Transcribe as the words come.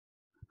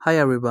Hi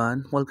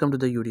everyone, welcome to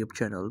the YouTube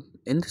channel.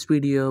 In this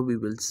video, we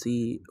will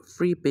see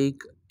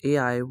Freepik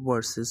AI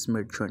versus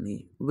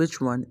Midjourney.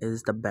 Which one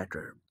is the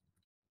better?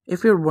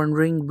 If you're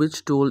wondering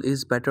which tool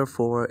is better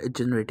for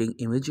generating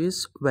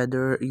images,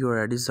 whether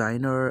you're a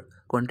designer,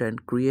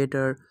 content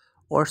creator,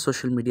 or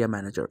social media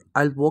manager,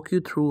 I'll walk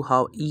you through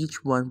how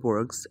each one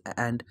works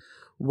and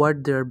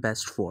what they're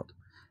best for,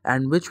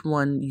 and which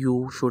one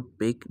you should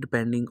pick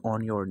depending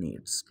on your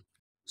needs.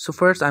 So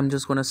first, I'm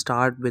just gonna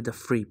start with the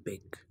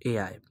Freepik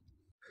AI.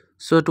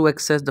 So to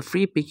access the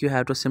free pick, you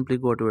have to simply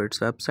go to its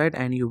website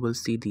and you will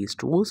see these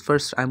tools.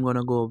 First, I'm going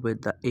to go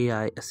with the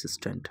AI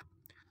assistant.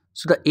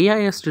 So the AI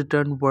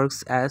assistant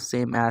works as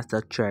same as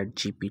the chat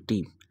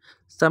GPT.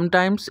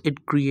 Sometimes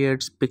it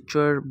creates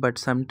picture, but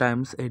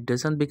sometimes it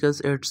doesn't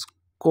because its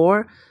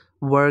core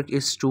work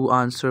is to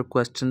answer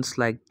questions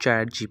like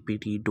chat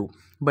GPT do.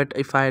 But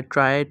if I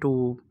try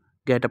to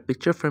get a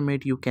picture from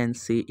it, you can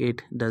see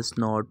it does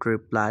not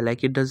reply,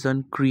 like it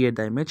doesn't create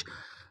the image,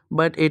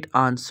 but it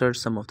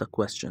answers some of the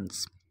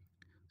questions.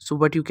 So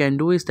what you can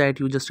do is that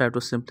you just have to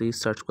simply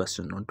search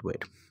question onto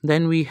it.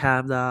 Then we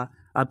have the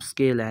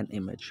upscale an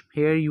image.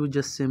 Here you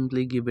just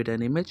simply give it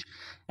an image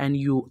and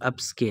you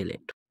upscale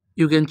it.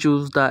 You can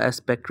choose the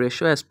aspect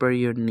ratio as per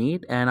your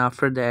need, and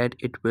after that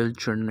it will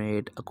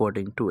generate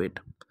according to it.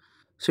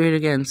 So here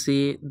you can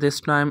see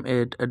this time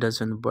it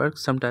doesn't work.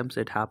 Sometimes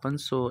it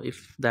happens. So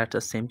if that's the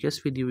same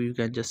case with you, you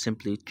can just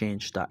simply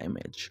change the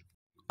image.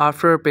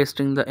 After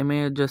pasting the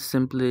image, just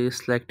simply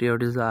select your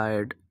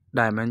desired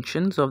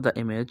dimensions of the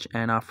image,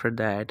 and after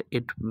that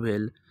it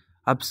will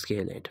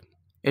upscale it.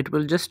 It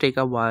will just take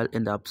a while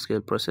in the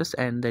upscale process,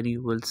 and then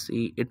you will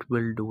see it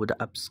will do the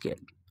upscale.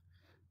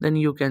 Then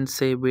you can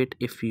save it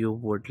if you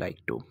would like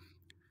to.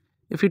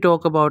 If you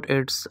talk about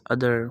its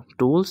other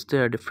tools,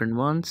 there are different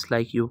ones,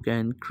 like you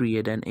can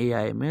create an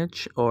AI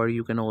image or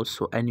you can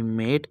also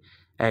animate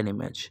an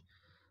image.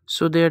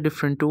 So there are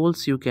different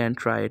tools, you can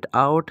try it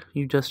out.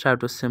 You just have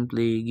to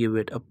simply give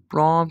it a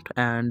prompt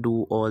and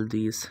do all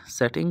these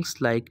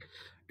settings like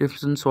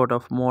different sort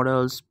of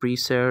models,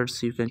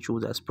 presets. You can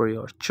choose as per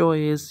your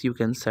choice. You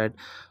can set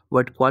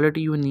what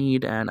quality you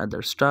need and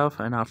other stuff,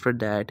 and after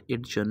that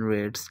it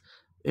generates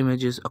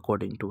images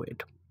according to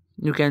it.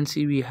 You can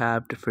see we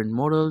have different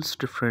models,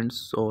 different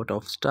sort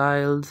of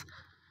styles.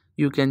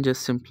 You can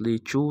just simply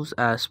choose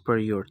as per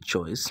your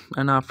choice,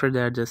 and after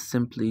that just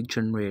simply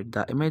generate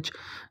the image.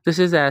 This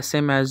is as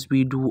same as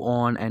we do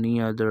on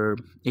any other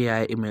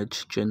AI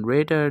image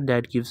generator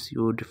that gives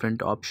you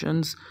different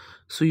options.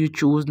 So you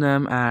choose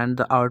them and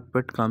the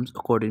output comes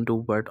according to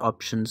what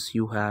options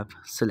you have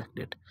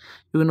selected.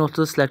 You can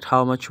also select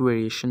how much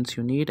variations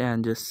you need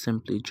and just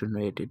simply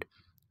generate it.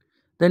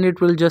 Then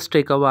it will just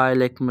take a while,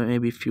 like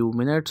maybe few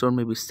minutes or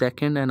maybe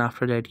second, and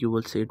after that you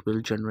will see it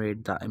will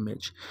generate the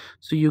image.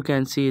 So you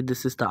can see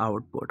this is the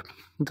output.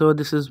 So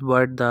this is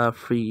what the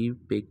free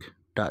pick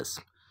does.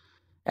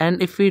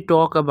 And if we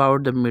talk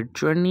about the mid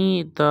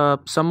journey, the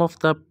some of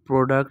the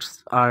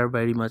products are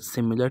very much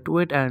similar to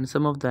it and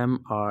some of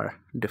them are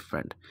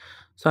different.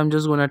 So I'm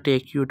just gonna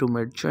take you to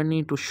mid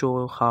journey to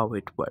show how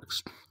it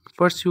works.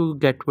 First you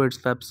get to its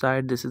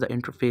website. This is the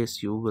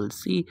interface you will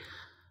see,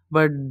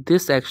 but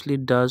this actually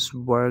does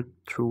work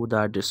through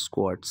the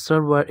Discord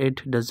server.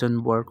 It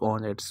doesn't work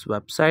on its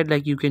website.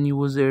 Like you can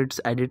use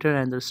its editor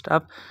and the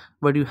stuff,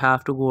 but you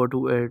have to go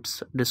to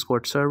its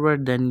Discord server,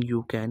 then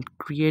you can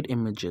create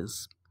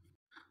images.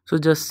 So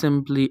just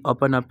simply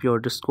open up your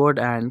Discord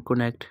and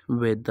connect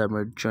with the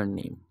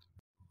Midjourney.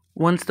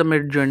 Once the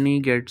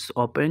Midjourney gets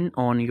open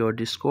on your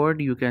Discord,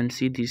 you can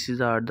see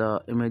these are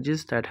the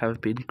images that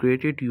have been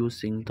created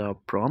using the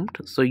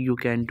prompt. So you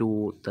can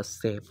do the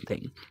same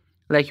thing.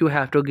 Like you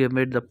have to give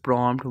it the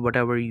prompt,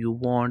 whatever you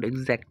want,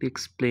 exactly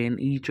explain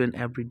each and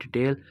every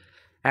detail,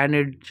 and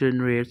it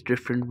generates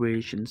different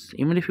variations.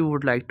 Even if you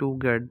would like to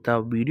get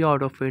the video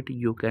out of it,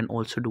 you can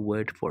also do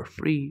it for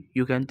free.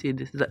 You can see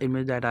this is the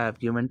image that I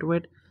have given to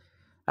it,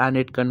 and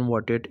it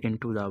converted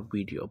into the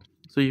video.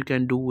 So you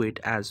can do it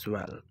as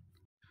well.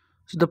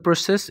 So the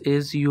process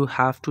is you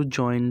have to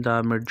join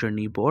the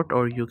Midjourney bot,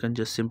 or you can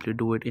just simply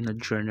do it in a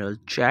general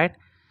chat.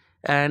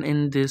 And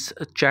in this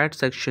chat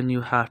section,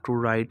 you have to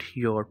write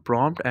your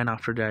prompt, and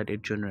after that,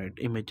 it generates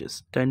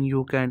images. Then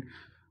you can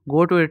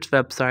go to its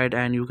website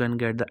and you can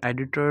get the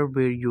editor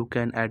where you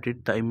can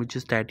edit the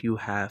images that you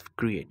have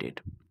created.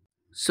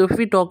 So if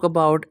we talk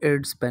about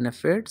its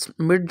benefits,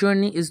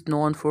 Midjourney is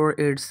known for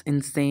its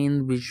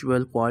insane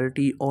visual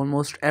quality.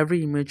 Almost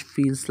every image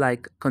feels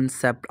like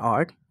concept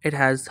art. It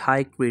has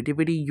high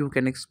creativity. You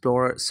can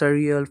explore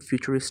surreal,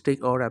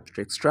 futuristic, or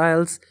abstract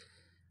styles.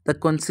 The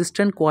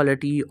consistent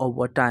quality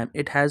over time,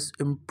 it has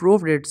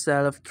improved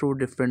itself through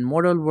different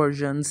model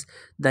versions.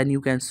 Then you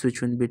can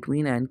switch in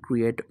between and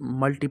create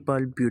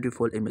multiple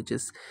beautiful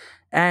images,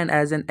 and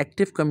as an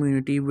active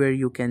community where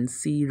you can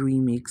see,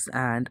 remix,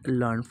 and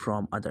learn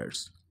from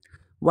others.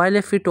 While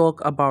if we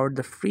talk about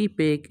the free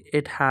pick,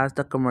 it has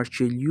the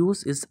commercial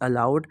use is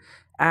allowed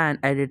and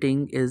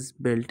editing is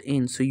built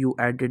in. So you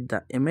edit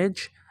the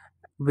image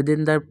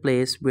within the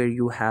place where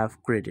you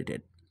have created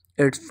it.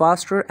 It's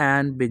faster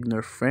and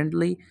beginner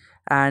friendly,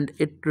 and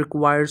it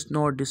requires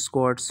no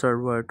Discord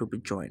server to be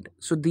joined.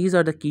 So these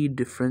are the key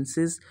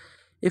differences.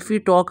 If we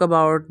talk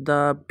about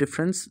the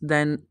difference,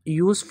 then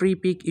use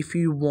Freepik if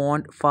you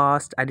want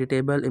fast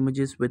editable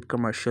images with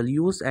commercial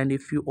use, and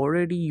if you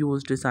already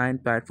use design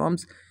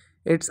platforms,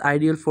 it's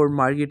ideal for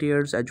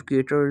marketers,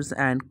 educators,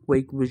 and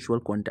quick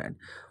visual content.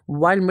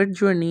 While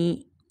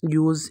Midjourney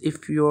use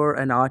if you're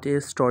an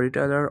artist,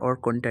 storyteller, or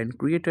content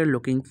creator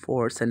looking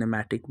for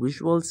cinematic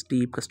visuals,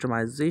 deep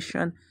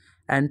customization,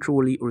 and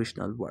truly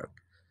original work.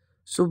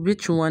 So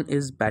which one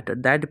is better?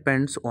 That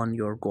depends on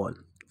your goal.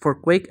 For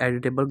quick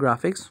editable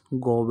graphics,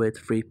 go with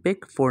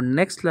Freepik. For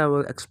next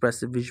level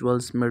expressive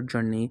visuals,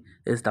 Midjourney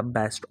is the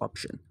best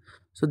option.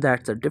 So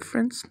that's the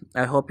difference.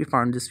 I hope you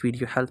found this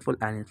video helpful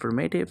and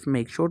informative.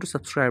 Make sure to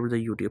subscribe to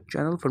the YouTube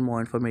channel for more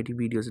informative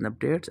videos and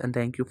updates, and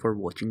thank you for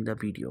watching the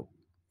video.